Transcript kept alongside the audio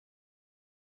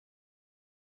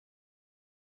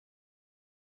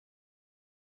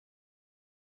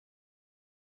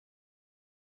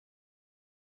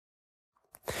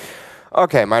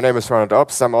Okay, my name is Ronert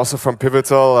Obst. I'm also from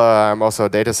Pivotal. I'm also a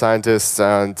data scientist,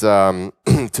 and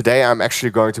today I'm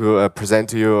actually going to present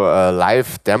to you a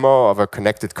live demo of a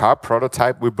connected car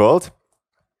prototype we built.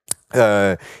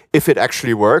 If it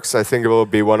actually works, I think it will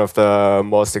be one of the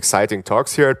most exciting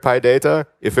talks here at PyData,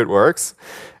 if it works.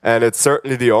 And it's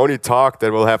certainly the only talk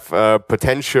that will have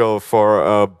potential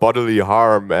for bodily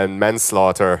harm and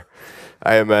manslaughter,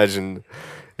 I imagine.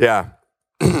 Yeah.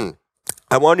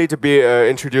 I won't need to be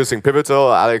introducing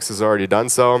Pivotal. Alex has already done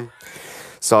so.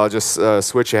 So I'll just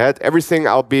switch ahead. Everything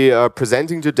I'll be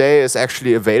presenting today is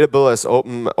actually available as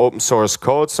open source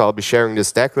code. So I'll be sharing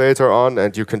this deck later on,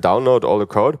 and you can download all the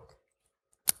code.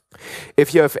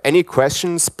 If you have any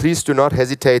questions, please do not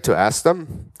hesitate to ask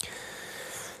them.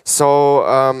 So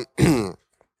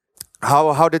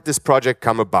how did this project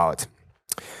come about?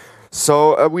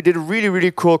 So we did a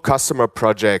really cool customer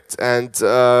project, and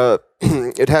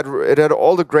it had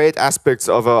all the great aspects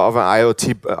of an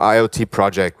IoT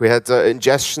project. We had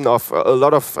ingestion of a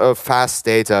lot of fast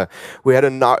data. We had a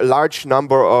large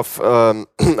number of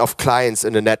clients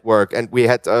in the network, and we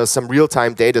had some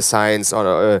real-time data science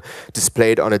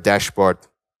displayed on a dashboard.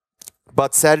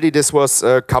 But sadly, this was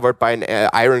covered by an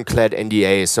ironclad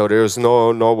NDA, so there's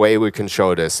no way we can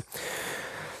show this.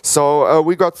 So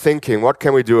we got thinking, what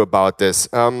can we do about this?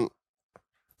 And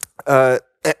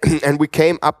we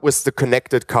came up with the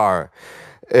connected car.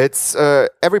 It's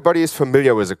everybody is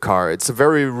familiar with a car. It's a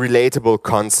very relatable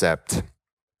concept.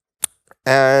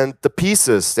 And the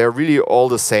pieces, they're really all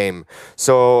the same.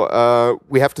 So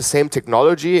we have the same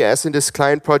technology as in this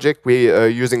client project. We are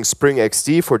using Spring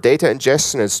XD for data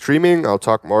ingestion and streaming. I'll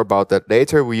talk more about that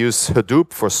later. We use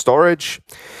Hadoop for storage.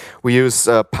 We use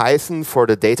Python for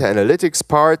the data analytics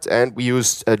part, and we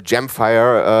use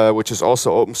Gemfire, which is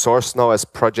also open source now, as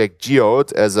Project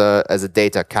Geode as a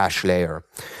data cache layer,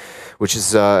 which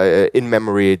is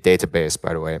in-memory database,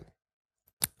 by the way.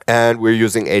 And we're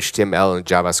using HTML and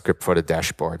JavaScript for the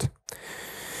dashboard.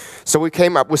 So we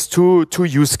came up with two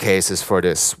use cases for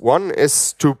this. One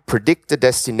is to predict the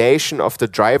destination of the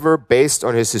driver based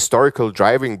on his historical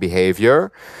driving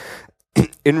behavior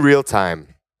in real time.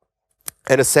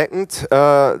 And the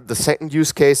second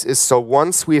use case is, so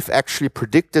once we've actually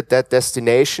predicted that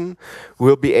destination,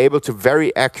 we'll be able to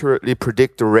very accurately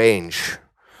predict the range,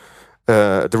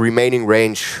 the remaining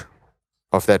range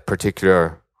of that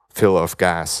particular fill of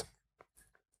gas.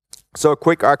 So a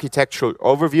quick architectural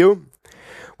overview.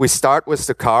 We start with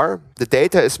the car. The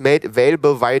data is made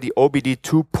available via the OBD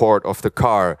II port of the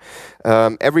car.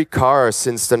 Every car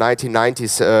since the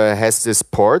 1990s has this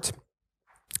port.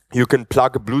 You can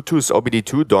plug a Bluetooth OBD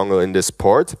II dongle in this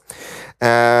port.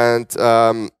 And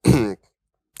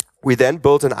we then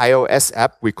built an iOS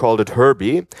app, we called it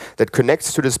Herbie, that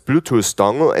connects to this Bluetooth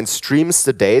dongle and streams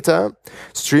the data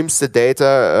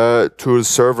to a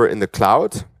server in the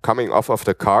cloud coming off of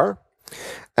the car.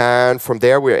 And from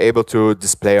there, we're able to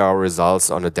display our results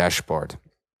on the dashboard.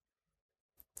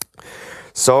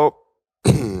 So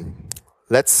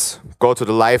let's go to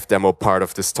the live demo part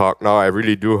of this talk now. I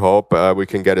really do hope we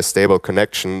can get a stable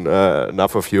connection.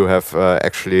 Enough of you have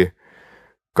actually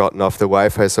gotten off the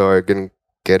Wi-Fi, so I can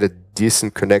get a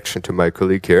decent connection to my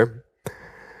colleague here.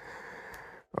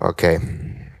 Okay.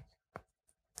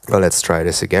 Well, let's try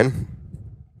this again.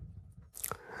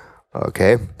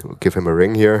 Okay, we'll give him a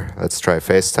ring here. Let's try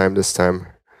FaceTime this time.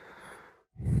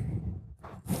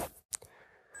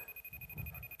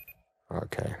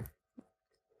 Okay.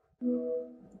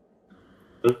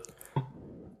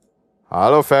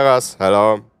 Hello, Ferraz.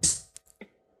 Hello.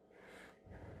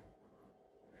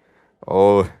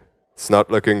 Oh, it's not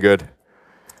looking good.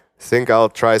 I think I'll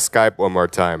try Skype one more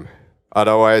time.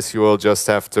 Otherwise, you will just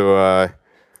have to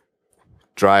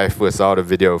drive without a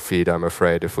video feed, I'm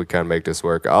afraid, if we can make this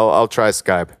work. I'll try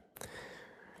Skype.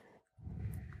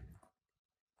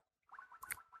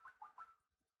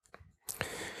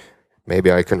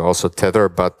 Maybe I can also tether,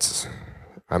 but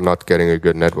I'm not getting a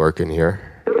good network in here.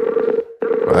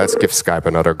 Well, let's give Skype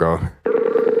another go.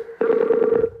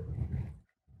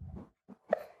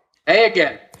 Hey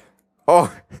again.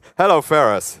 Oh, hello,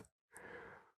 Ferraz.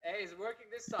 Hey, is it working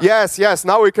this time? Yes,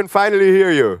 now we can finally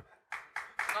hear you.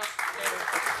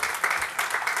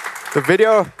 The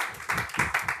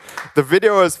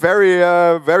video is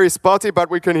very spotty, but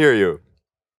we can hear you.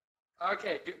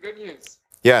 Okay, good news.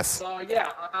 Yes. So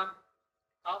yeah,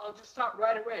 I'll just start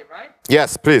right away, right?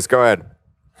 Yes, please go ahead.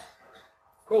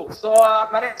 Cool. So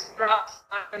my name is Ross.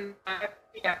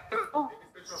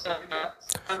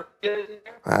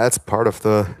 That's part of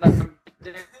the.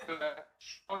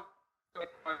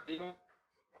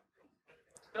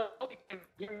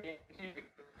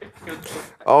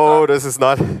 Oh, this is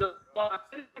not. Well, I'm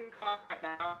sitting in the car right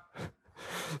now.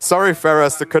 Sorry,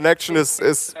 Ferris, the connection is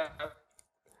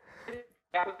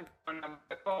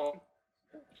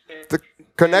the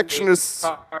connection is.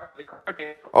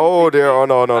 Oh dear! Oh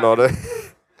no!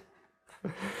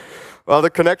 Well, the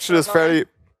connection is fairly.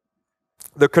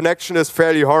 The connection is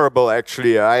fairly horrible,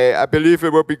 actually. I believe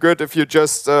it would be good if you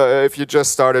just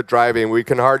started driving. We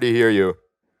can hardly hear you.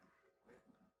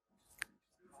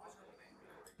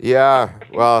 Yeah.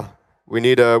 Well, we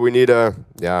need a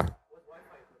yeah.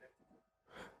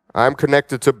 I'm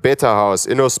connected to Beta House.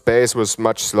 InnoSpace was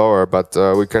much slower, but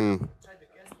we can.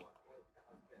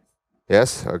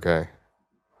 Yes. Okay.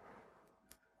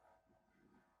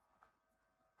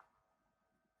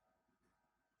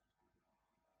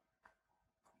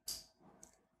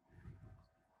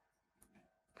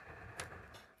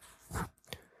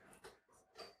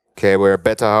 Okay, we're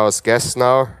Beta House guests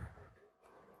now.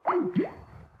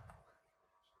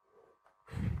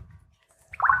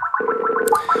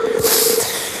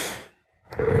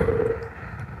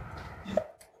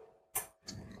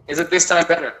 Is it this time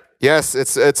better? Yes,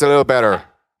 it's a little better.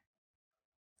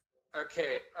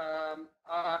 Okay.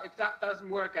 If that doesn't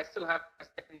work, I still have a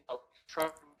second try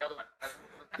from the other one.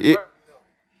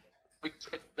 We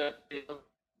switch the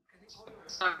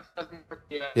doesn't work.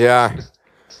 Yeah.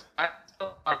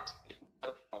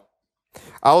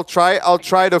 I'll try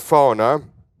the phone, huh?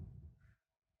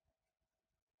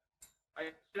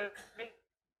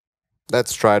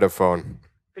 Let's try the phone.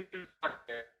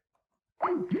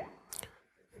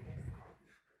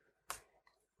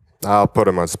 I'll put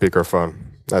him on speakerphone.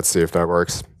 Let's see if that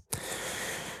works.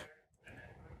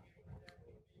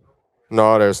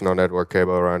 No, there's no network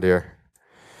cable around here.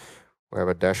 We have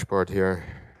a dashboard here.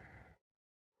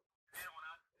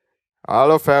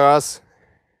 Hello, Ferras.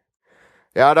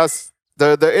 Yeah, that's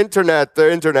the internet.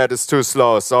 The internet is too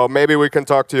slow, so maybe we can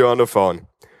talk to you on the phone.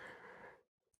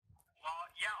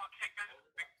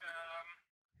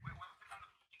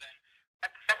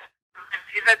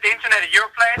 Is it the internet at your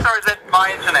place or is it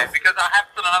my internet? Because I have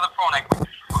still another phone I could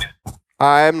use.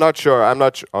 I'm not sure.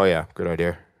 Oh yeah, good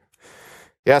idea.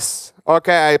 Yes.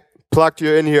 Okay, I plugged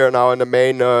you in here now in the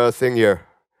main thing here.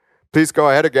 Please go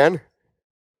ahead again.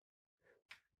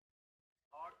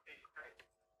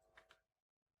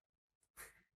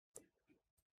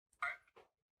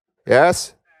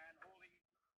 Yes.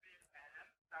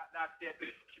 That's it.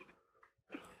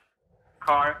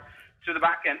 Car to the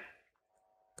back end.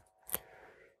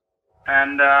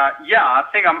 And yeah, I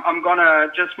think I'm gonna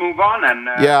just move on and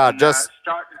just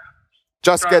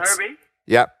get.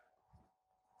 Yeah.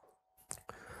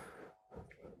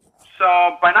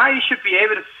 So by now you should be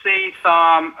able to see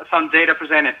some data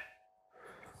presented.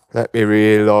 Let me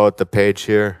reload the page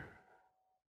here.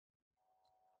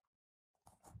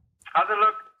 How's it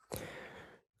look?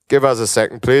 Give us a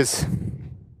second, please.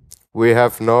 We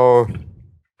have no.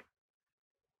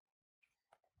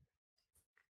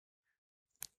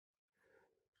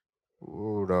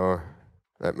 Ooh, no.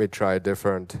 Let me try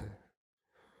different.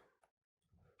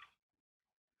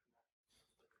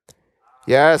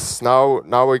 Yes, now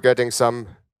we're getting some.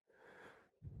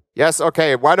 Yes,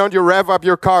 okay. Why don't you rev up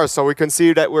your car so we can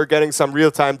see that we're getting some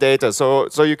real-time data? So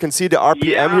you can see the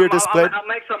RPM here displayed. I'll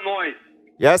make some noise.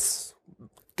 Yes.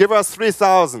 Give us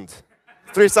 3,000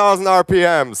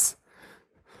 RPMs.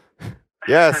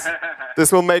 Yes.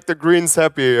 This will make the greens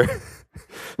happy.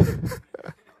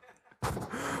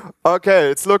 Okay,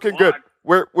 it's looking good.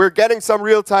 We're getting some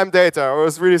real-time data. I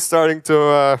was really starting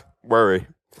to worry.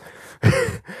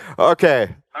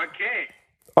 Okay.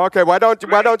 Okay. Why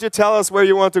don't you tell us where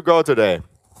you want to go today?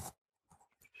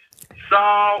 So,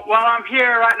 well, I'm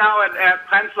here right now at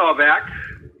Prenzlauer Berg.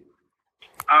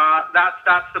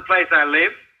 That's the place I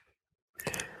live.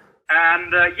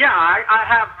 And yeah, I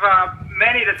have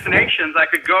many destinations I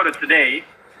could go to today.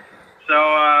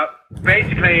 So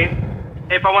basically,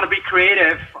 if I want to be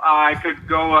creative, I could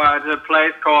go to a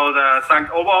place called St.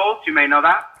 Oberholz, you may know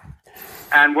that,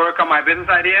 and work on my business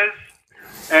ideas.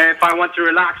 If I want to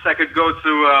relax, I could go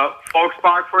to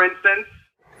Volkspark, for instance,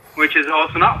 which is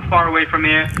also not far away from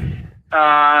here.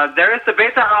 There is the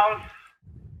Beta House.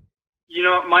 You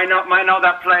know, might know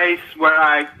that place where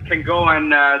I can go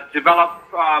and develop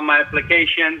my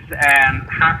applications and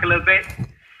hack a little bit.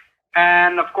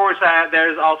 And of course,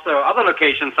 there's also other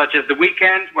locations such as the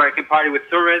weekend where I can party with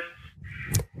tourists.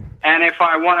 And if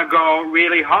I want to go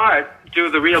really hard, do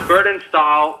the real Berlin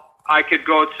style, I could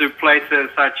go to places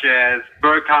such as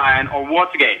Berghain or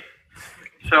Watergate.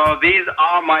 So these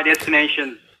are my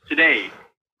destinations today.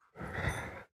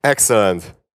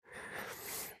 Excellent.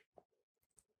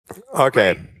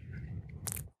 Okay.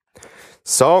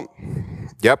 So,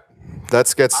 yep,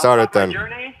 let's get started then.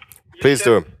 Journey. Please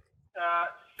do.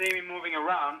 See me moving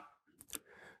around.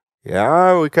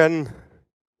 Yeah, we can.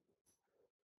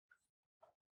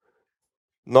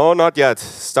 No, not yet.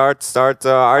 Start.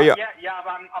 Are you? Yeah,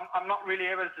 but I'm not really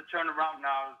able to turn around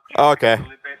now. Okay.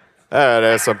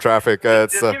 There's some traffic.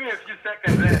 Just give me a few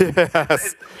seconds.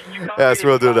 Yes. Yes,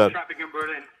 we'll do that. Traffic in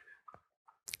Berlin.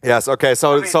 Yes. Okay.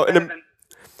 So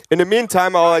in the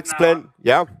meantime, I'll explain.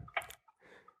 Yeah.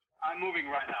 I'm moving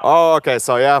right now. Oh, okay.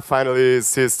 So yeah, finally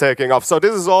he's taking off. So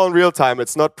this is all in real time.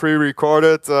 It's not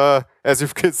pre-recorded, as you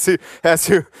can see. As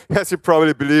you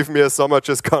probably believe me, so much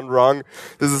has gone wrong.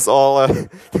 This is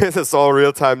all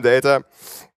real-time data.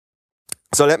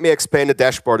 So let me explain the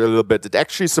dashboard a little bit. It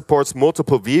actually supports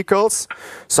multiple vehicles.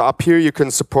 So up here you can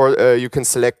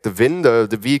select the VIN,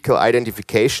 the vehicle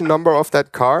identification number of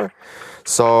that car.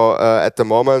 So at the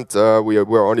moment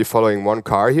we're only following one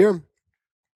car here.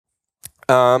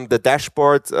 The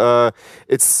dashboard,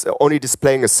 it's only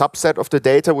displaying a subset of the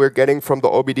data we're getting from the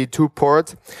OBD II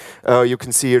port. You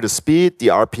can see here the speed, the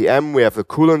RPM. We have the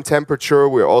coolant temperature.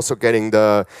 We're also getting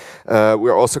the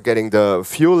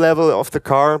fuel level of the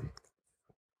car.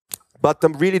 But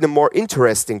really the more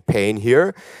interesting pane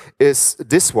here is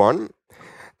this one,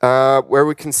 where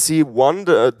we can see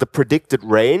the predicted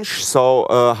range. So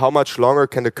how much longer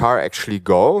can the car actually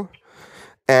go?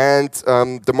 And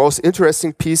the most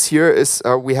interesting piece here is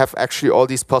we have actually all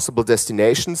these possible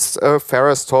destinations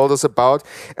Ferris told us about,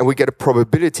 and we get a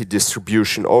probability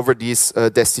distribution over these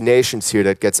destinations here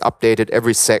that gets updated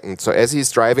every second. So as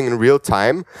he's driving in real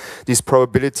time, these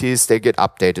probabilities, they get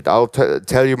updated. I'll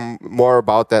tell you more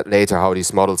about that later, how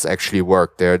these models actually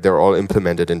work. They're all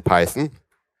implemented in Python.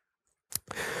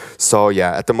 So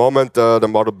yeah, at the moment, the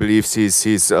model believes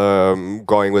he's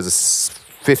going with a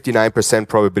 59%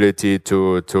 probability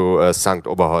to St.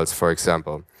 Oberholz, for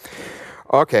example.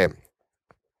 Okay,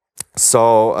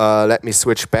 so let me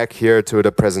switch back here to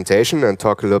the presentation and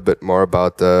talk a little bit more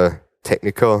about the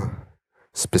technical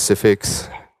specifics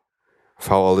of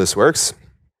how all this works.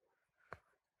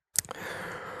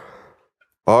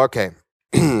 Okay,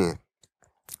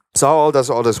 so how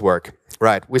does all this work?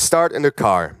 Right, we start in the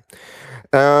car.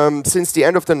 Since the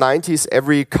end of the 90s,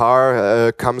 every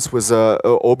car comes with a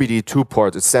OBD II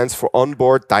port. It stands for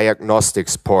onboard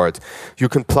diagnostics port. You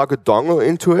can plug a dongle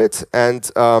into it,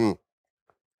 and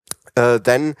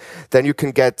then you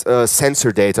can get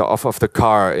sensor data off of the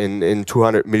car in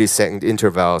 200 millisecond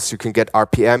intervals. You can get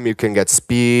RPM, you can get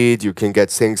speed, you can get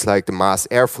things like the mass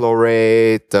airflow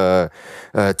rate, the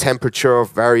temperature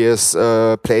of various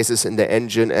places in the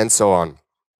engine, and so on.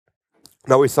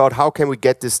 Now we thought, how can we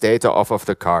get this data off of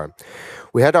the car?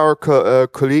 We had our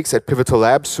colleagues at Pivotal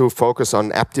Labs who focus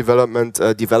on app development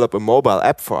develop a mobile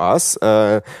app for us.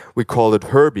 We call it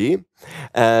Herbie.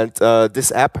 And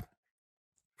this app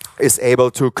is able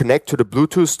to connect to the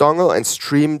Bluetooth dongle and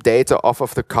stream data off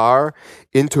of the car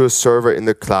into a server in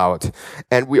the cloud.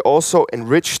 And we also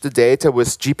enrich the data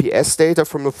with GPS data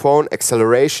from the phone,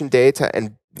 acceleration data,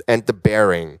 and the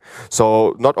bearing.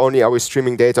 So not only are we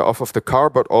streaming data off of the car,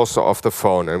 but also off the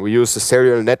phone. And we use the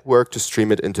serial network to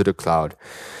stream it into the cloud.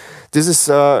 This is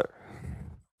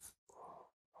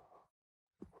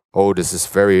this is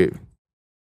very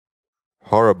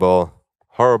horrible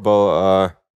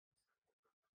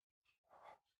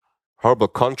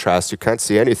contrast. You can't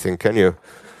see anything, can you?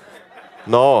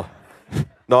 No.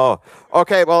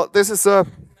 Okay, well, this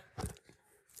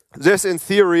in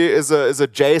theory is a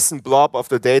JSON blob of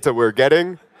the data we're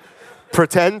getting.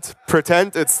 Pretend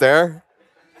it's there.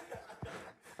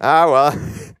 Well.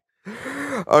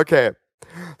 Okay.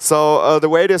 So the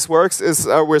way this works is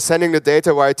we're sending the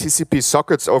data via TCP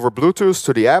sockets over Bluetooth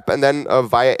to the app, and then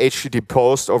via HTTP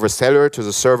post over cellular to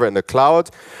the server in the cloud,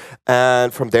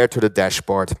 and from there to the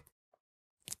dashboard.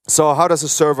 So how does the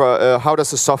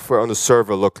software on the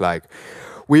server look like?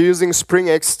 We're using Spring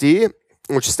XD,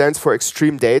 which stands for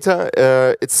Extreme Data.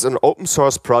 It's an open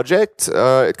source project.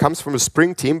 It comes from a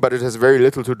Spring team, but it has very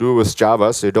little to do with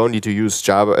Java, so you don't need to use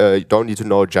Java. You don't need to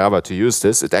know Java to use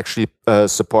this. It actually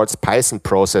supports Python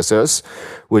processors,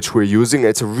 which we're using.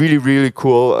 It's a really, really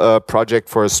cool project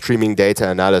for streaming data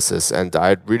analysis, and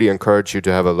I'd really encourage you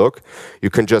to have a look. You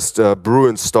can just brew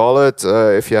install it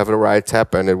if you have the right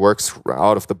tab, and it works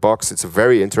out of the box. It's a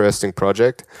very interesting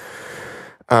project.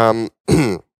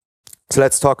 So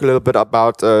let's talk a little bit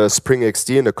about Spring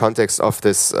XD in the context of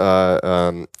this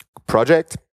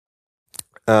project.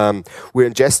 We're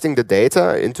ingesting the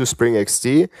data into Spring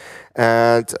XD,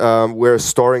 and we're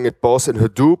storing it both in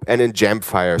Hadoop and in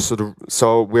Gemfire.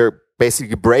 So we're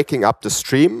basically breaking up the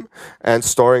stream and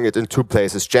storing it in two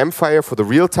places: Gemfire for the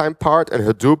real-time part and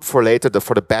Hadoop for later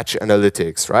for the batch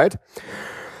analytics, right?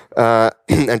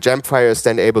 and Gemfire is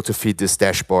then able to feed this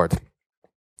dashboard.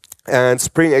 And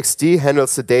Spring XD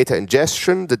handles the data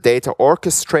ingestion, the data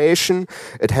orchestration,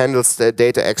 it handles the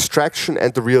data extraction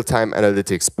and the real-time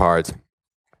analytics part.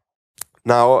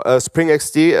 Now, Spring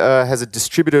XD has a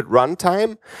distributed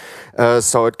runtime,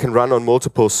 so it can run on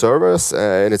multiple servers,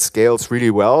 and it scales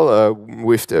really well.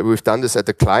 We've done this at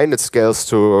the client. It scales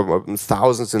to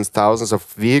thousands and thousands of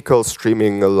vehicles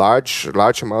streaming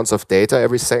large amounts of data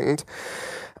every second,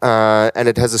 and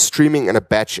it has a streaming and a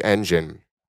batch engine.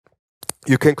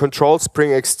 You can control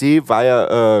Spring XD via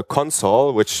a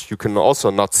console, which you can also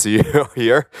not see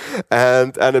here,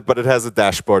 but it has a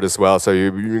dashboard as well, so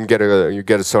you get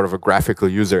a sort of a graphical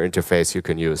user interface you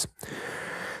can use.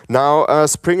 Now,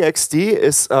 Spring XD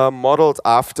is modeled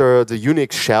after the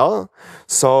Unix shell.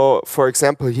 So, for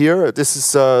example, here this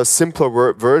is a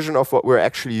simpler version of what we're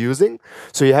actually using.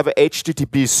 So you have a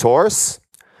HTTP source,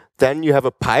 then you have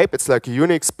a pipe. It's like a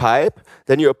Unix pipe.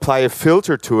 Then you apply a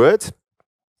filter to it.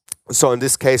 So in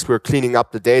this case, we're cleaning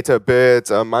up the data a bit,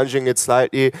 munging it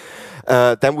slightly.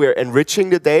 Then we're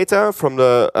enriching the data from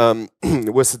the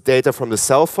with the data from the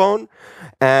cell phone,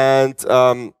 and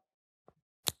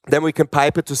then we can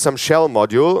pipe it to some shell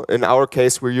module. In our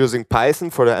case, we're using Python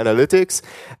for the analytics,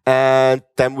 and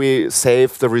then we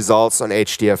save the results on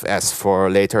HDFS for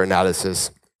later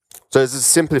analysis. So it's a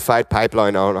simplified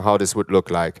pipeline on how this would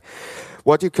look like.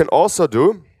 What you can also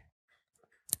do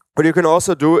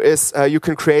is you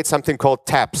can create something called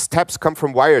taps. Taps come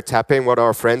from wiretapping, what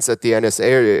our friends at the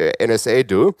NSA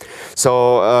do.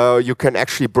 So you can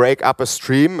actually break up a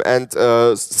stream and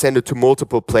send it to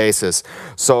multiple places.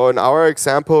 So in our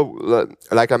example,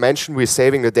 like I mentioned, we're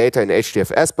saving the data in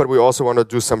HDFS, but we also want to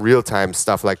do some real-time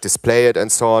stuff like display it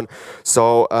and so on.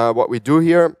 So what we do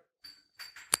here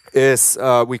is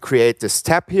we create this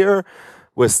tab here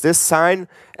with this sign,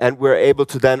 and we're able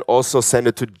to then also send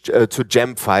it to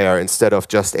Gemfire instead of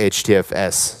just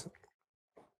HDFS,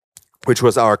 which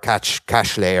was our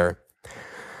cache layer.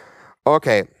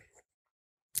 Okay,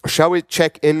 shall we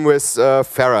check in with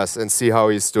Ferraz and see how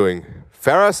he's doing?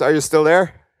 Ferraz, are you still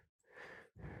there?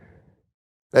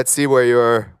 Let's see where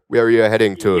you're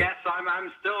heading to. Yes,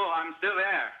 I'm still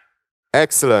there.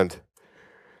 Excellent.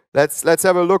 Let's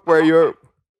have a look where you're.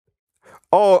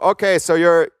 Oh, okay. So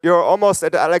you're almost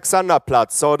at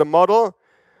Alexanderplatz. So the model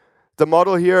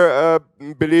here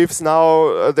believes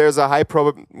now there's a high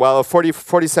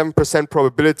 47%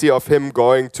 probability of him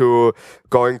going to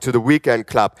the weekend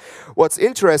club. What's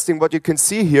interesting, what you can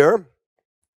see here.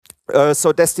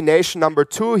 So destination number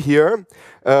 2 here.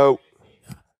 It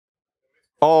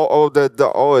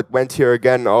went here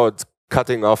again. Oh, it's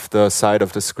cutting off the side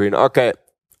of the screen. Okay,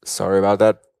 sorry about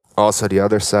that. Also the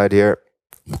other side here.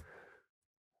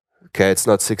 Okay, it's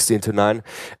not 16:9.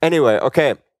 Anyway,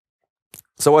 okay.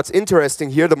 So what's interesting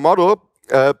here, the model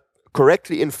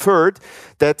correctly inferred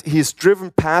that he's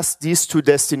driven past these 2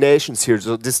 destinations here.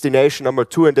 So destination number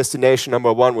 2 and destination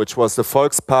number 1, which was the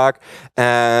Volkspark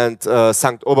and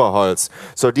St. Oberholz.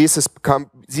 So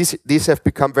these have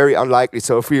become very unlikely.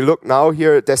 So if we look now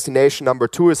here, destination number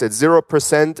 2 is at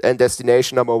 0% and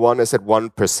destination number 1 is at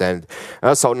 1%.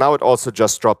 So now it also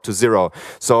just dropped to 0.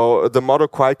 So the model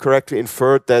quite correctly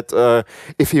inferred that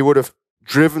if he would have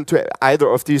driven to either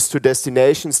of these 2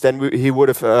 destinations, then he would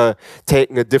have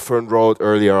taken a different road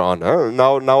earlier on.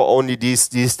 Now only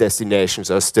these destinations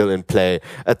are still in play.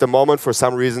 At the moment, for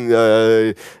some reason,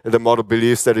 the model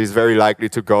believes that he's very likely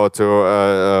to go to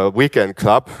a weekend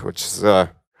club, which is,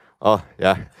 oh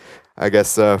yeah, I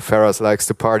guess Ferraz likes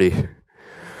to party.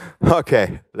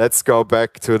 Okay, let's go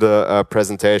back to the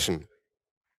presentation.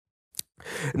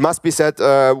 It must be said,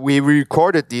 we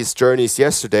recorded these journeys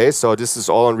yesterday, so this is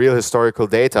all on real historical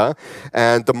data.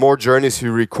 And the more journeys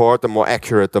you record, the more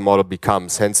accurate the model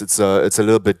becomes. Hence, it's a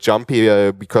little bit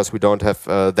jumpy because we don't have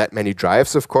that many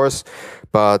drives, of course.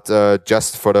 But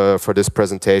just for this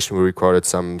presentation, we recorded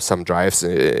some drives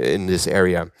in this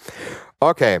area.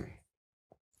 Okay,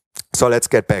 so let's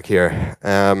get back here.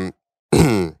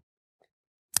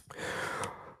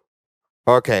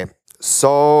 Okay,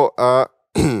 so.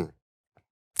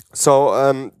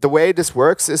 The way this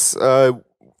works is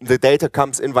the data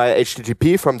comes in via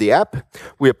HTTP from the app.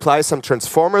 We apply some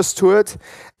transformers to it,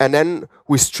 and then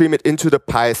we stream it into the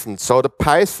Python. So the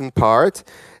Python part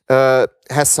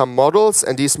has some models,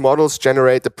 and these models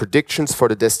generate the predictions for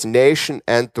the destination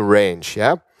and the range.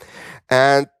 Yeah,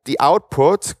 and the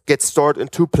output gets stored in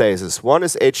 2 places. One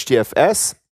is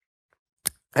HDFS,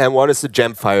 and one is the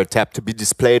Gemfire tab to be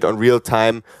displayed on real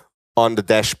time on the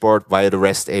dashboard via the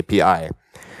REST API.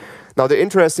 Now the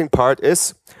interesting part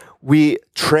is we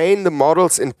train the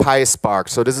models in PySpark.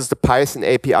 So this is the Python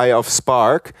API of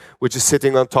Spark, which is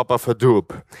sitting on top of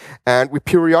Hadoop. And we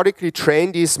periodically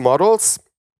train these models.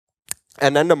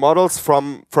 And then the models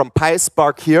from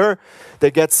PySpark here,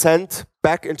 they get sent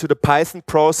back into the Python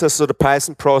process. So the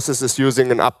Python process is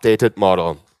using an updated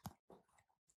model.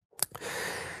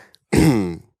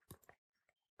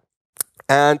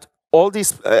 And all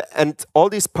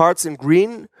these parts in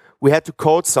green, we had to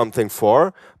code something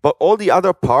for, but all the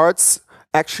other parts,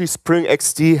 actually Spring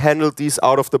XD handled these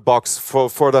out of the box. For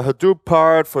the Hadoop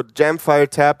part, for the Jam file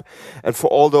tab, and for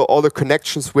all the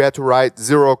connections, we had to write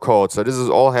zero code. So this is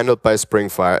all handled by Spring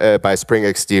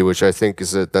XD, which I think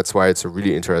is that's why it's a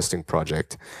really interesting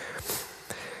project.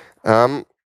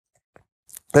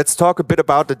 Let's talk a bit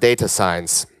about the data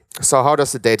science. So how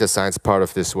does the data science part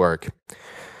of this work?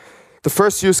 The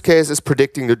first use case is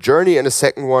predicting the journey, and the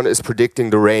second one is predicting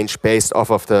the range based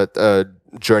off of the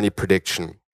journey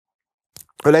prediction.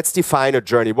 Let's define a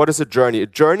journey. What is a journey? A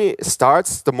journey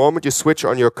starts the moment you switch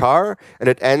on your car, and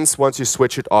it ends once you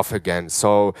switch it off again.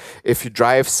 So if you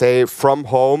drive, say, from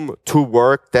home to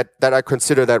work, that I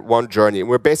consider that one journey. And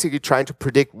we're basically trying to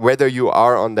predict whether you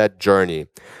are on that journey.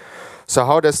 So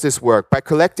how does this work? By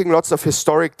collecting lots of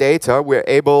historic data, we're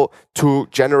able to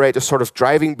generate a sort of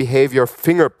driving behavior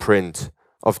fingerprint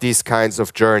of these kinds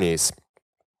of journeys.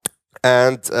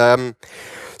 And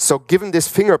so given this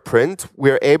fingerprint,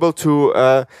 we're able to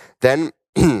then,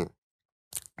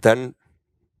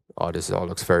 oh, this all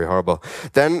looks very horrible.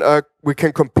 Then we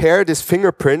can compare this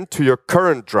fingerprint to your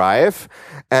current drive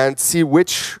and see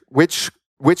which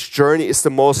journey is the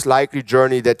most likely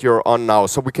journey that you're on now.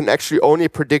 So we can actually only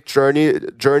predict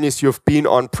journeys you've been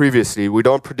on previously. We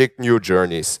don't predict new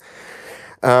journeys.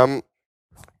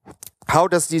 How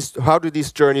do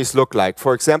these journeys look like?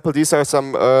 For example, these are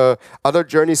some other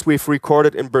journeys we've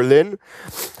recorded in Berlin.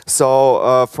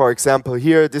 So, for example,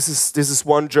 here this is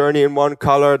one journey in one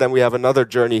color. Then we have another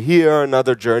journey here,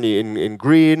 another journey in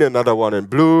green, another one in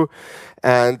blue,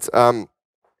 and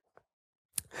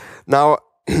now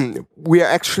we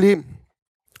actually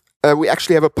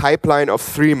have a pipeline of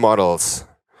 3 models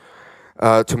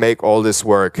to make all this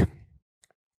work.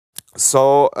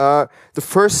 So the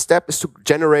first step is to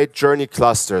generate journey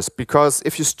clusters, because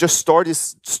if you just store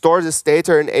this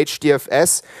data in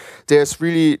HDFS, there's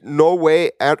really no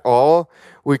way at all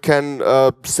we can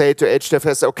say to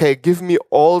HDFS, okay, give me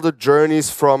all the journeys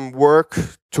from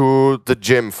work to the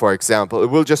gym, for example. It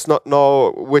will just not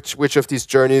know which of these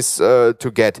journeys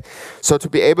to get. So to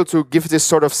be able to give this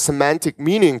sort of semantic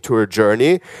meaning to a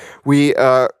journey, we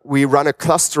run a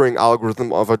clustering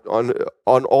algorithm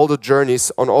on all the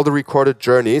journeys, on all the recorded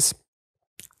journeys.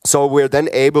 So we're then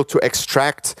able to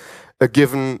extract a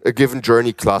given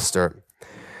journey cluster.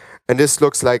 And this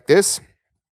looks like this.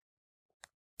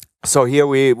 So here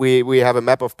we have a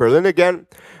map of Berlin again.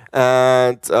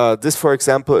 And this, for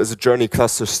example, is a journey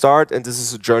cluster start, and this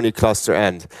is a journey cluster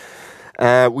end.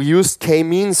 We used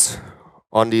k-means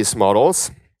on these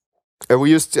models. We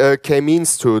used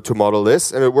k-means to model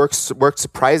this, and it worked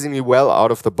surprisingly well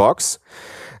out of the box.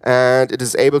 And it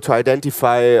is able to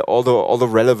identify all the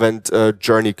relevant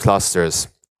journey clusters.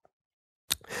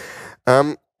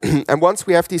 And once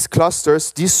we have these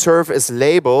clusters, these serve as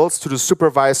labels to the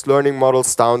supervised learning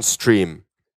models downstream.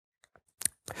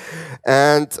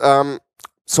 And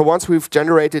so once we've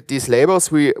generated these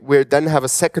labels, we then have a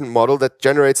second model that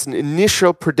generates an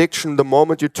initial prediction the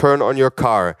moment you turn on your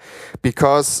car.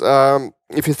 Because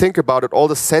if you think about it, all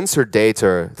the sensor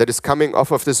data that is coming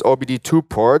off of this OBD II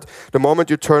port, the moment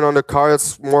you turn on the car,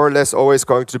 it's more or less always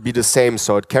going to be the same.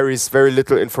 So it carries very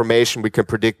little information. We can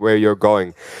predict where you're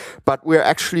going. But we're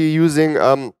actually using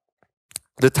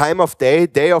the time of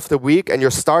day of the week, and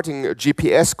your starting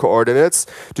GPS coordinates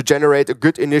to generate a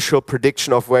good initial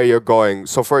prediction of where you're going.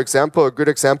 So for example, a good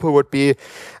example would be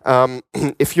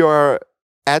if you're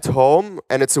at home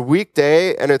and it's a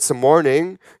weekday and it's a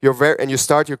morning, and you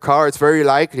start your car, it's very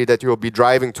likely that you'll be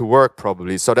driving to work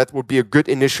probably. So that would be a good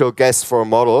initial guess for a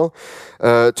model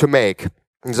to make.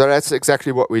 And so that's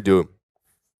exactly what we do.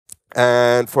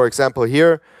 And for example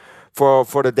here, for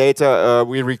the data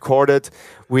we recorded,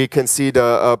 we can see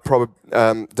the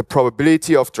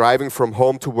probability of driving from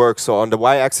home to work. So on the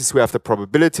y-axis we have the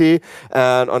probability,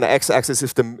 and on the x-axis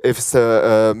is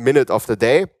the minute of the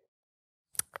day.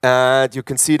 And you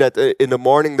can see that in the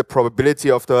morning the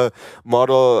probability of the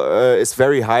model is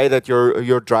very high that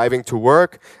you're driving to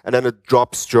work, and then it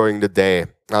drops during the day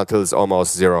until it's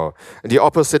almost zero. And the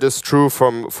opposite is true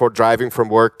for driving from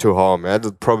work to home. And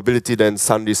the probability then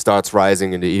suddenly starts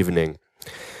rising in the evening.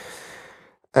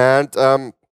 And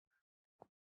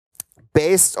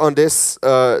based on this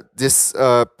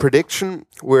prediction,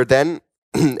 we're then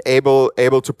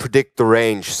able to predict the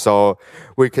range. So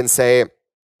we can say,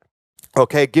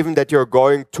 okay, given that you're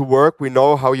going to work, we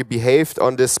know how you behaved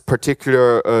on this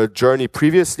particular journey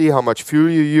previously, how much fuel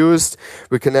you used.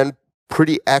 We can then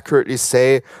pretty accurately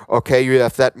say, okay, you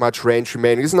have that much range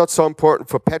remaining. It's not so important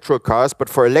for petrol cars, but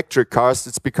for electric cars,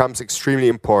 this becomes extremely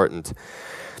important.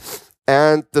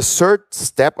 And the third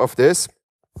step of this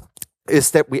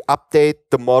is that we update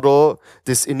the model.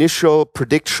 This initial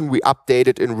prediction, we update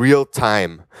it in real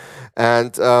time.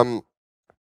 And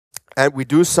we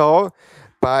do so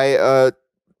by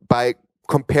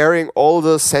comparing all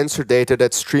the sensor data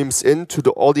that streams into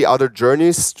all the other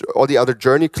journeys, all the other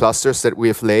journey clusters that we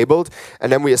have labeled,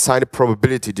 and then we assign a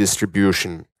probability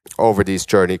distribution over these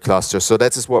journey clusters. So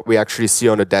that is what we actually see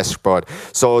on the dashboard.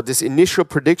 So this initial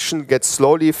prediction gets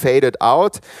slowly faded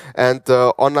out, and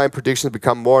the online predictions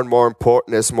become more and more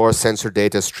important as more sensor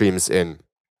data streams in.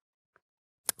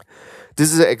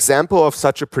 This is an example of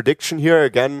such a prediction here.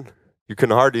 Again, you can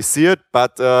hardly see it,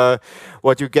 but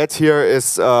what you get here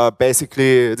is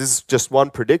basically, this is just one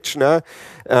prediction.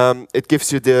 It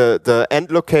gives you the end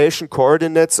location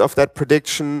coordinates of that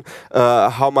prediction,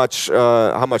 how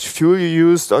much fuel you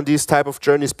used on these type of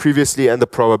journeys previously, and the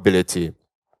probability.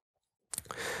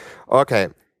 Okay,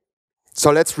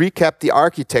 so let's recap the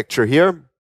architecture here.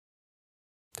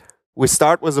 We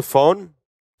start with a phone.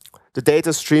 The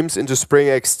data streams into Spring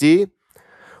XD.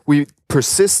 We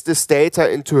persist this data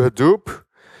into Hadoop.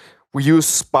 We use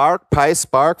Spark,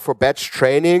 PySpark for batch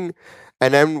training.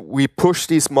 And then we push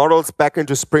these models back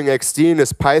into Spring XD in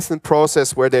this Python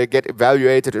process where they get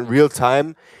evaluated in real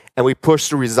time. And we push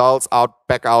the results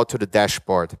back out to the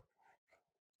dashboard.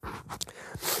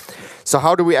 So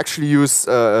how do we actually use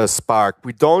Spark?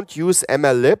 We don't use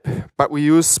MLlib, but we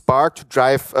use Spark to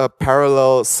drive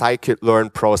parallel scikit-learn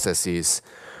processes.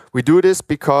 We do this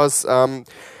because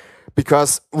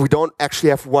we don't actually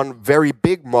have one very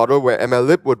big model where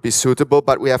MLlib would be suitable,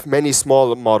 but we have many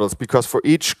smaller models, because for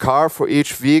each car, for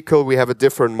each vehicle, we have a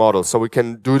different model. So we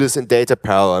can do this in data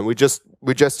parallel, and we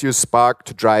just use Spark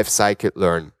to drive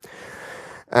scikit-learn.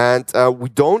 And we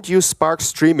don't use Spark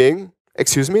streaming.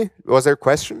 Excuse me, was there a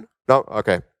question? No?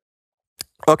 Okay.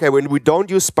 Okay, when we don't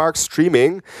use Spark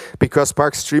streaming, because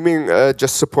Spark streaming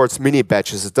just supports mini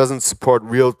batches. It doesn't support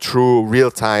true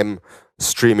real-time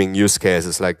streaming use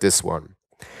cases like this one.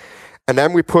 And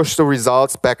then we push the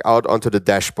results back out onto the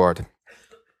dashboard.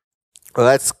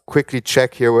 Let's quickly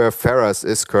check here where Ferras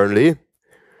is currently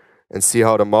and see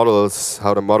how the models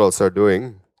are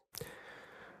doing.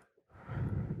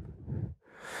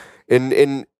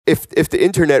 If the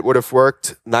internet would have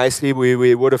worked nicely,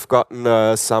 we would have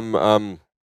gotten some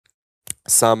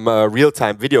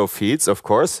real-time video feeds, of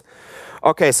course.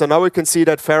 Okay, so now we can see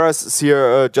that Ferras is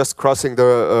here just crossing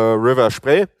the River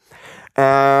Spree.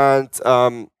 And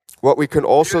what we can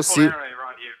also see...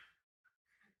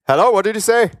 Hello, what did you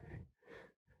say?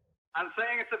 I'm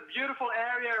saying it's a beautiful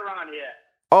area around here.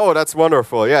 Oh, that's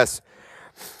wonderful, yes.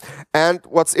 And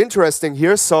what's interesting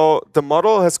here, so the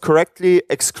model has correctly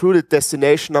excluded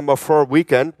destination number 4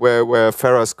 weekend, where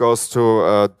Ferras goes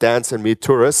to dance and meet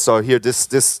tourists. So here this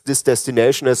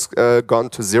destination has gone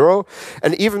to 0.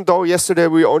 And even though yesterday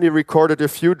we only recorded a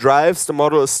few drives, the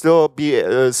model is still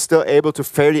able to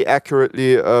fairly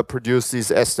accurately produce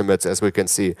these estimates, as we can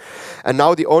see. And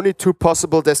now the only 2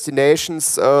 possible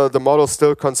destinations the model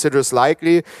still considers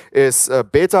likely is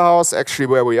Beta House, actually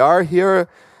where we are here,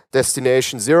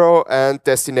 destination 0, and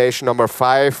destination number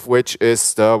 5, which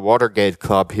is the Watergate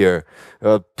Club here.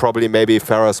 Probably maybe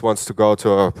Ferras wants to go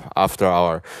to after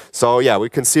hour. So yeah, we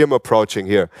can see him approaching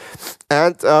here.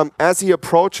 And as he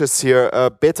approaches here,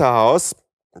 Beta House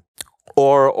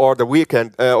or the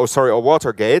weekend, or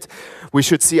Watergate, we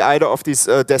should see either of these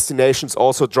destinations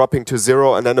also dropping to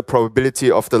 0, and then the probability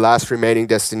of the last remaining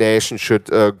destination should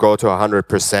go to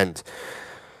 100%.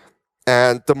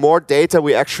 And the more data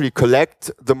we actually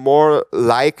collect, the more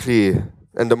likely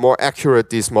and the more accurate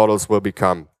these models will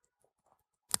become.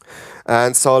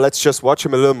 And so let's just watch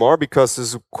him a little more, because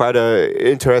this is quite an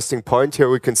interesting point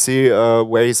here. We can see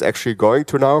where he's actually going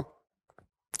to now,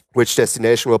 which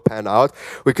destination will pan out.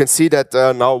 We can see that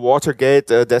now Watergate,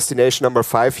 destination number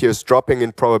 5 here, is dropping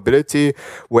in probability,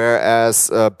 whereas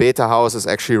Beta House is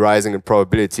actually rising in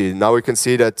probability. Now we can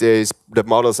see that the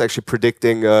model is actually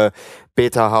predicting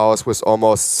Beta House with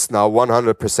almost now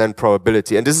 100%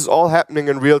 probability. And this is all happening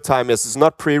in real time. Yes, it's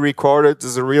not pre-recorded.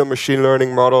 This is a real machine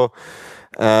learning model.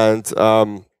 And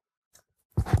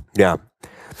yeah.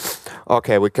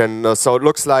 Okay, we can, so it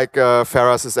looks like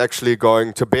Ferras is actually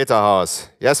going to Beta House.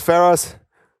 Yes, Ferras?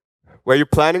 Were you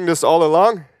planning this all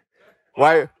along? Well,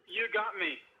 Why? You got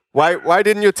Why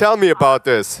didn't you tell me about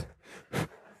this?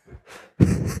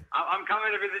 I'm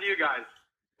coming to visit you guys.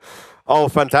 Oh,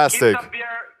 fantastic. Keep some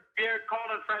beer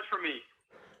cold and fresh for me.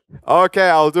 Okay,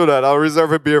 I'll do that. I'll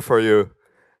reserve a beer for you.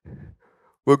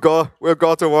 We'll go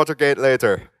to Watergate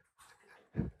later.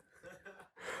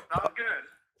 Sounds good.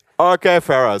 Okay,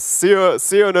 Ferras. See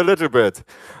you in a little bit.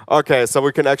 Okay, so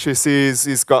we can actually see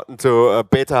he's gotten to a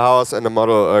beta house and the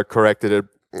model predicted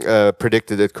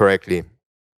it correctly.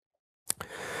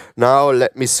 Now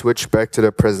let me switch back to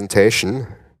the presentation.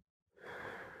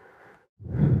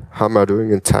 How am I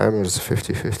doing in time? It's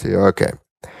 50-50. Okay.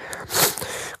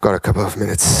 Got a couple of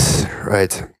minutes.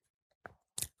 Right.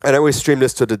 And then we stream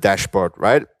this to the dashboard,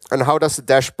 right? And how does the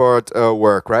dashboard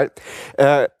work, right?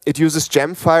 It uses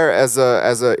Gemfire as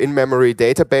a in-memory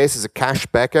database, as a cache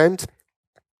backend.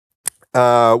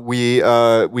 The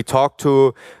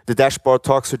dashboard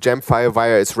talks to Gemfire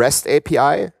via its REST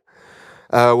API.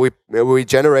 We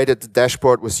generated the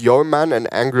dashboard with Yeoman and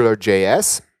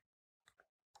AngularJS.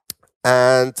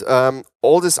 And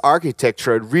all this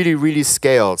architecture, it really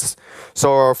scales.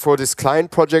 So for this client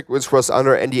project, which was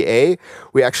under NDA,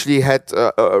 we actually had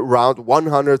around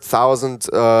 100,000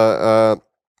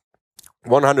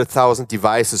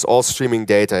 devices all streaming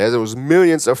data. Yeah, there was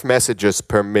millions of messages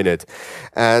per minute.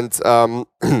 And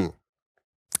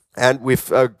and we've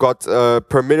got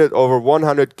per minute over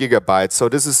 100 gigabytes. So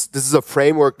this is a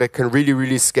framework that can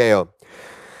really scale.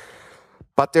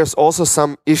 But there's also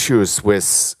some issues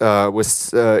with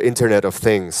Internet of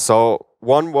Things. So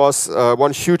one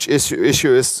huge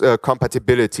issue is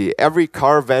compatibility. Every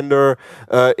car vendor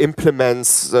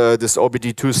implements this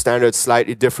OBD II standard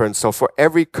slightly different. So for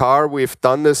every car we've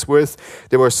done this with,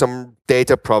 there were some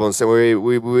data problems, and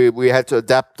we had to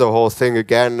adapt the whole thing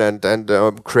again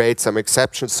and create some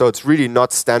exceptions. So it's really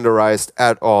not standardized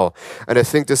at all. And I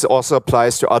think this also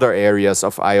applies to other areas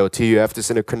of IoT. You have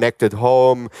this in a connected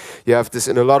home. You have this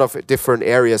in a lot of different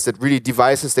areas that really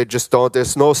devices, they just don't,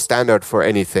 there's no standard for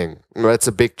anything. That's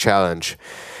a big challenge.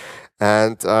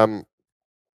 And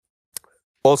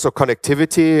also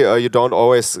connectivity, you don't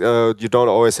always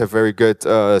have very good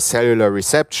cellular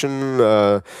reception.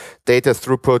 Data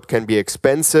throughput can be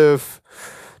expensive.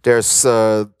 There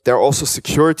are also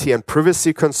security and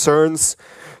privacy concerns.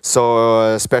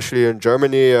 So especially in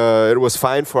Germany, it was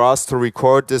fine for us to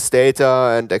record this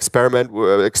data and experiment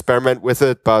with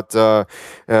it. But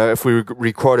if we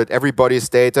recorded everybody's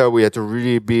data, we had to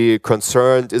really be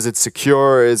concerned: is it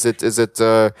secure? Is it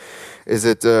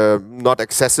not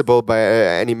accessible by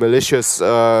any malicious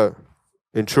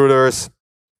intruders?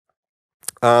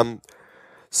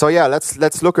 So yeah,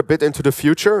 let's look a bit into the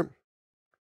future.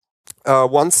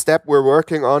 One step we're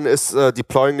working on is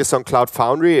deploying this on Cloud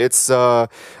Foundry. It's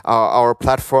our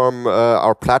platform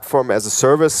as a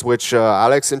service, which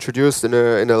Alex introduced in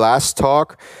the last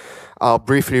talk. I'll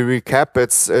briefly recap.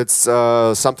 It's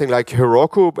something like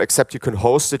Heroku, except you can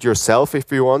host it yourself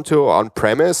if you want to on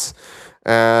premise,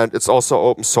 and it's also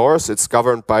open source. It's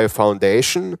governed by a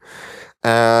foundation,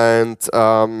 and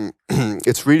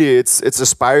it's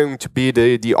aspiring to be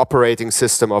the operating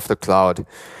system of the cloud.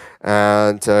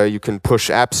 And you can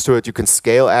push apps to it, you can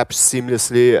scale apps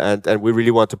seamlessly, and we really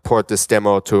want to port this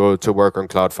demo to work on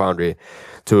Cloud Foundry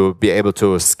to be able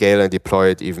to scale and deploy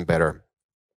it even better.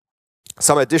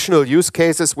 Some additional use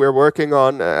cases we're working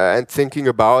on and thinking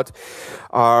about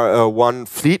are one,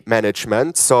 fleet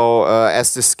management. So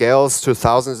as this scales to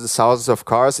thousands and thousands of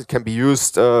cars, it can be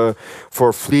used for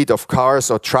a fleet of cars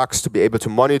or trucks to be able to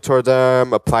monitor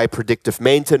them, apply predictive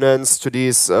maintenance to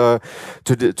these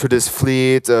to this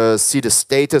fleet, see the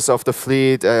status of the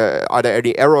fleet, are there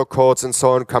any error codes and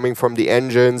so on coming from the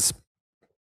engines.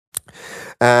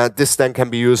 This then can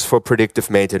be used for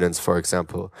predictive maintenance, for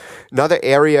example. Another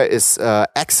area is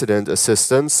accident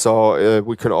assistance. So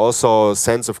we can also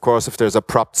sense, of course, if there's a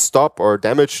abrupt stop or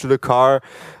damage to the car.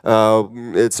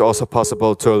 It's also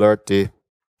possible to alert the...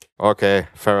 Okay,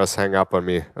 Ferras hang up on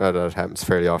me. That happens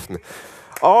fairly often.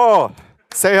 Oh,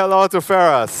 say hello to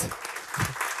Ferras.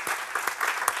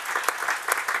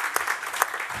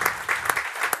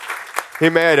 He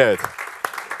made it.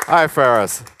 Hi,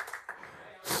 Ferras.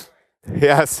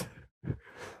 Yes.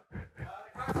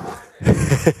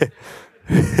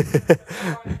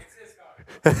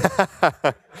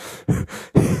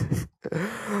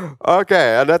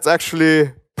 Okay, and that's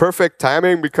actually perfect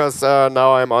timing because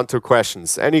now I'm on to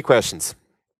questions. Any questions?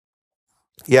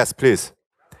 Yes, please.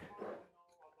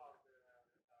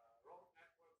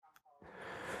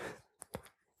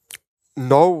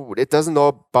 No, it doesn't know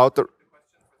about the...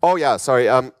 Oh yeah, sorry.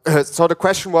 So the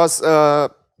question was...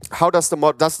 how does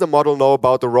the model know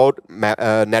about the road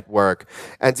network?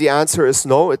 And the answer is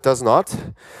no, it does not.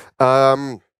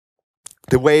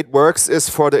 The way it works is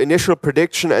for the initial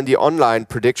prediction and the online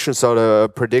prediction, so the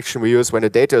prediction we use when the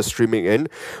data is streaming in,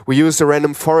 we use the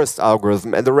random forest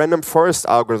algorithm. And the random forest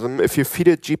algorithm, if you feed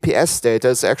it GPS data,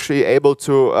 is actually able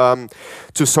to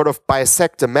sort of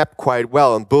bisect the map quite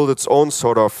well and build its own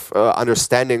sort of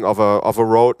understanding of a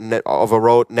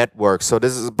road network. So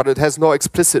this is, but it has no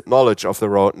explicit knowledge of the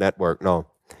road network. No.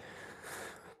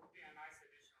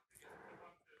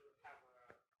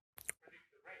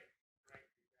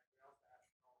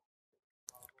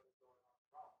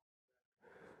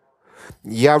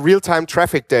 Yeah, real-time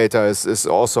traffic data is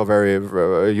also a very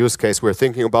use case we're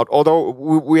thinking about. Although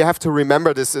we have to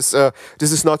remember this is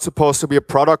not supposed to be a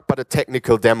product, but a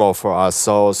technical demo for us.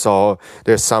 So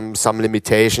there's some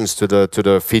limitations to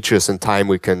the features and time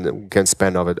we can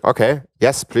spend of it. Okay,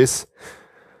 yes, please.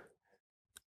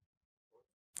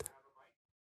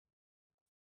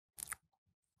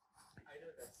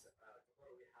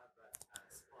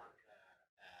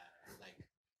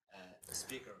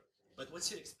 Speaker, but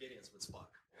what's your experience with Spark?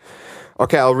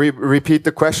 Okay, I'll repeat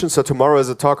the question. So tomorrow is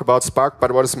a talk about Spark,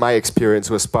 but what is my experience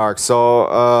with Spark? So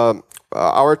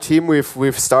our team,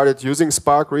 we've started using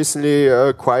Spark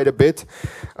recently quite a bit.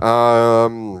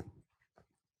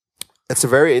 It's a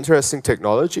very interesting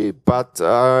technology, but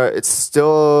it's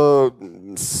still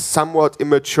somewhat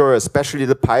immature, especially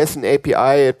the Python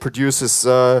API. It produces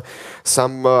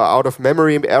some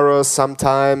out-of-memory errors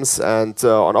sometimes, and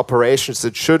on operations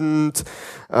it shouldn't,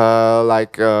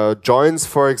 like joins,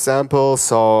 for example.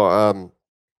 So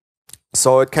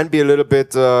it can be a little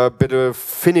bit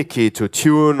finicky to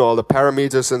tune all the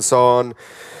parameters and so on.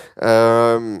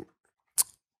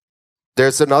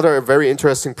 There's another very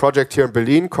interesting project here in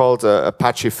Berlin called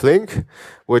Apache Flink,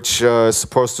 which is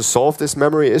supposed to solve this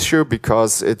memory issue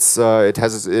because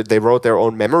they wrote their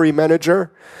own memory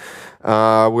manager.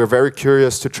 We're very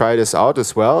curious to try this out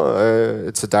as well.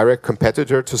 It's a direct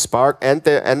competitor to Spark,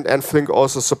 and Flink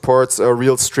also supports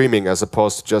real streaming as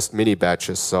opposed to just mini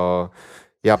batches. So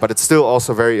yeah, but it's still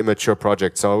also a very immature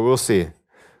project. So we'll see.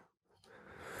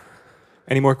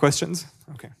 Any more questions?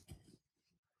 Okay.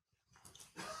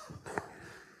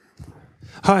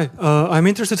 Hi, I'm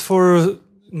interested for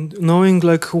knowing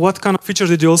like what kind of features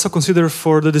did you also consider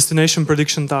for the destination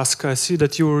prediction task? I see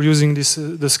that you were using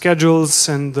the schedules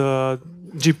and the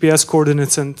GPS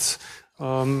coordinates and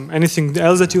anything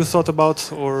else that you thought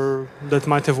about or that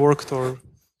might have worked or?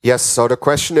 Yes, so the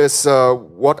question is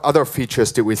what other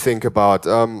features did we think about?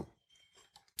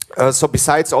 So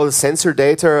besides all the sensor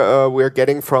data we're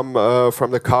getting from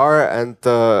the car and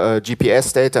the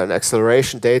GPS data and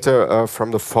acceleration data from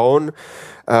the phone,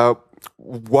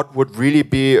 what would really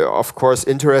be, of course,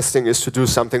 interesting is to do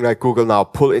something like Google Now,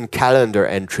 pull in calendar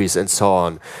entries and so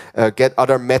on, get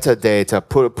other metadata,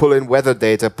 pull in weather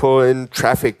data, pull in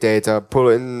traffic data, pull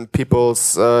in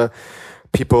people's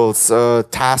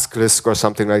task list or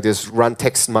something like this, run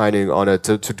text mining on it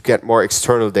to get more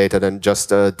external data than just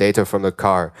data from the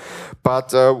car.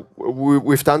 But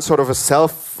we've done sort of a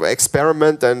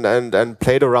self-experiment and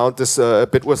played around this a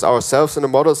bit with ourselves in the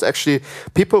models. Actually,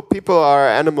 people are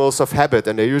animals of habit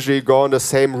and they usually go on the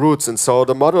same routes. And so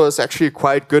the model is actually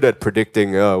quite good at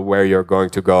predicting where you're going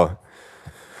to go.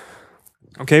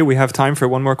 Okay, we have time for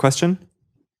one more question.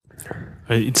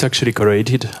 It's actually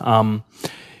correlated.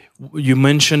 You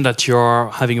mentioned that you're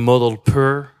having a model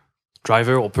per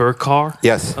driver or per car.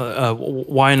 Yes.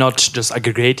 Why not just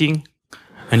aggregating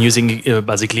and using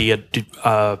basically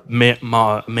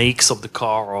makes of the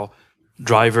car or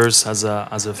drivers as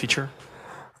a feature?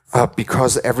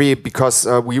 Because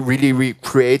we really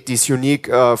create these unique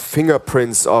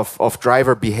fingerprints of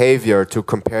driver behavior to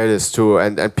compare this to,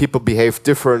 and people behave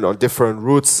different on different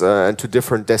routes and to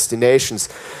different destinations.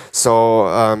 So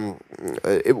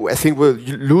I think we'll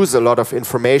lose a lot of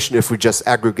information if we just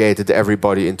aggregated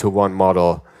everybody into one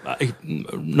model.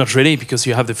 Not really, because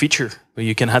you have the feature.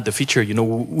 You can have the feature. You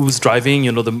know who's driving.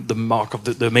 You know the mark of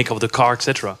the make of the car,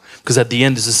 etc. Because at the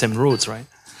end, it's the same roads, right?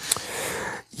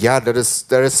 Yeah, that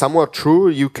is somewhat true.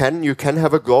 You can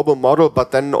have a global model,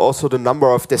 but then also the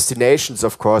number of destinations,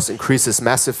 of course, increases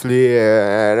massively,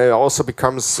 and it also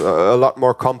becomes a lot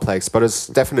more complex. But it's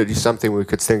definitely something we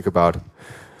could think about.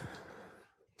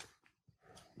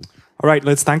 All right,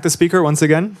 let's thank the speaker once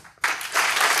again.